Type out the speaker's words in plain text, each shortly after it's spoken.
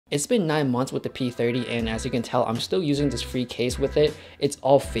It's been 9 months with the P30, and as you can tell, I'm still using this free case with it. It's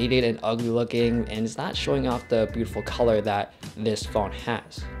all faded and ugly looking, and it's not showing off the beautiful color that this phone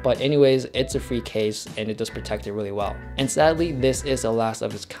has. But anyways, it's a free case and it does protect it really well. And sadly, this is the last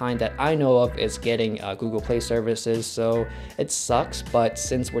of its kind that I know of is getting Google Play services, so it sucks. But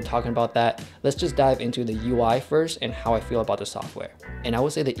since we're talking about that, let's just dive into the UI first and how I feel about the software. And I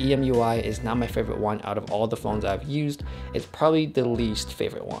would say the EMUI is not my favorite one out of all the phones I've used. It's probably the least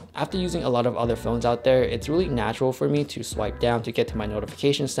favorite one. After using a lot of other phones out there, it's really natural for me to swipe down to get to my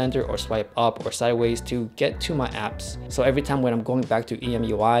notification center or swipe up or sideways to get to my apps. So every time when I'm going back to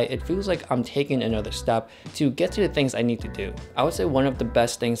EMUI, it feels like I'm taking another step to get to the things I need to do. I would say one of the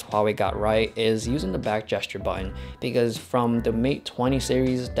best things Huawei got right is using the back gesture button, because from the Mate 20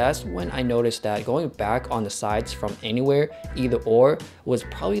 series, that's when I noticed that going back on the sides from anywhere, either or, was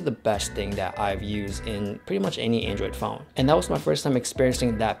probably the best thing that I've used in pretty much any Android phone. And that was my first time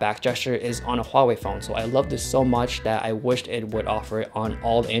experiencing that back gesture is on a Huawei phone. So I loved this so much that I wished it would offer it on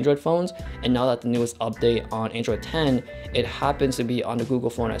all the Android phones. And now that the newest update on Android 10, it happens to be on the Google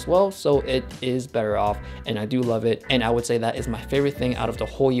phone as well. So it is better off and I do love it. And I would say that is my favorite thing out of the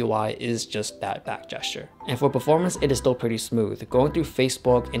whole UI is just that back gesture. And for performance, it is still pretty smooth. Going through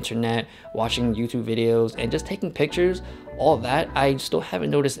Facebook, internet, watching YouTube videos, and just taking pictures, all that, I still haven't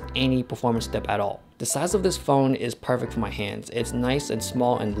noticed any performance dip at all. The size of this phone is perfect for my hands. It's nice and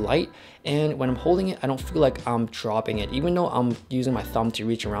small and light, and when I'm holding it, I don't feel like I'm dropping it. Even though I'm using my thumb to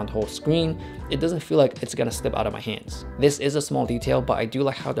reach around the whole screen, it doesn't feel like it's gonna slip out of my hands. This is a small detail, but I do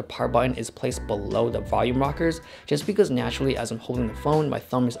like how the power button is placed below the volume rockers, just because naturally as I'm holding the phone, my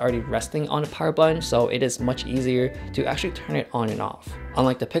thumb is already resting on the power button, so it is much easier to actually turn it on and off.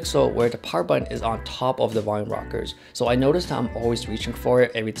 Unlike the Pixel, where the power button is on top of the volume rockers. So I noticed that I'm always reaching for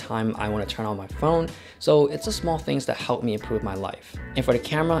it every time I want to turn on my phone. So it's the small things that help me improve my life. And for the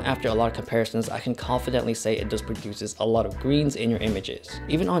camera, after a lot of comparisons, I can confidently say it just produces a lot of greens in your images.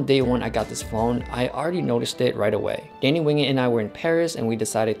 Even on day one I got this phone, I already noticed it right away. Danny Wingett and I were in Paris and we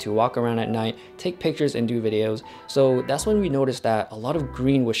decided to walk around at night, take pictures and do videos. So that's when we noticed that a lot of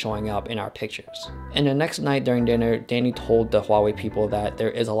green was showing up in our pictures. And the next night during dinner, Danny told the Huawei people that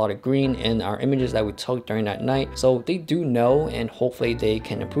there is a lot of green in our images that we took during that night. So they do know, and hopefully they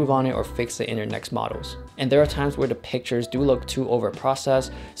can improve on it or fix it in their next models. And there are times where the pictures do look too over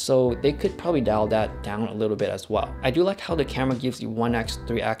processed, so they could probably dial that down a little bit as well. I do like how the camera gives you 1x,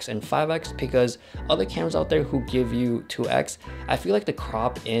 3x, and 5x, because other cameras out there who give you 2x, I feel like the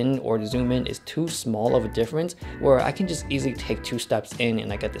crop in or the zoom in is too small of a difference where I can just easily take 2 steps in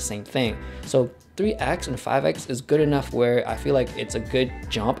and I get the same thing. So 3x and 5x is good enough where I feel like it's a good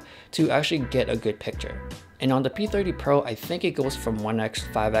jump to actually get a good picture. And on the P30 Pro, I think it goes from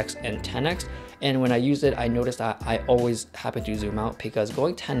 1x, 5x, and 10x. And when I use it, I noticed that I always happen to zoom out because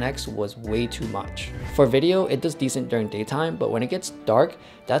going 10x was way too much. For video, it does decent during daytime, but when it gets dark,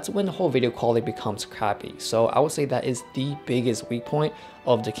 that's when the whole video quality becomes crappy. So I would say that is the biggest weak point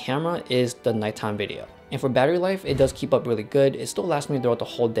of the camera is the nighttime video. And for battery life, it does keep up really good. It still lasts me throughout the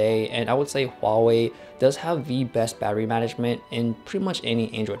whole day, and I would say Huawei does have the best battery management in pretty much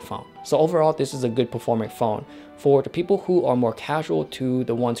any Android phone. So overall, this is a good performing phone for the people who are more casual to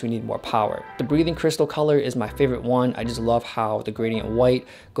the ones who need more power. The breathing crystal color is my favorite one. I just love how the gradient white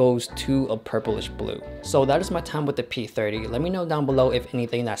goes to a purplish blue. So that is my time with the P30. Let me know down below if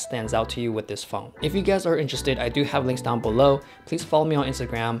anything that stands out to you with this phone. If you guys are interested, I do have links down below. Please follow me on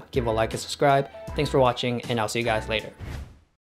Instagram, give a like and subscribe. Thanks for watching, and I'll see you guys later.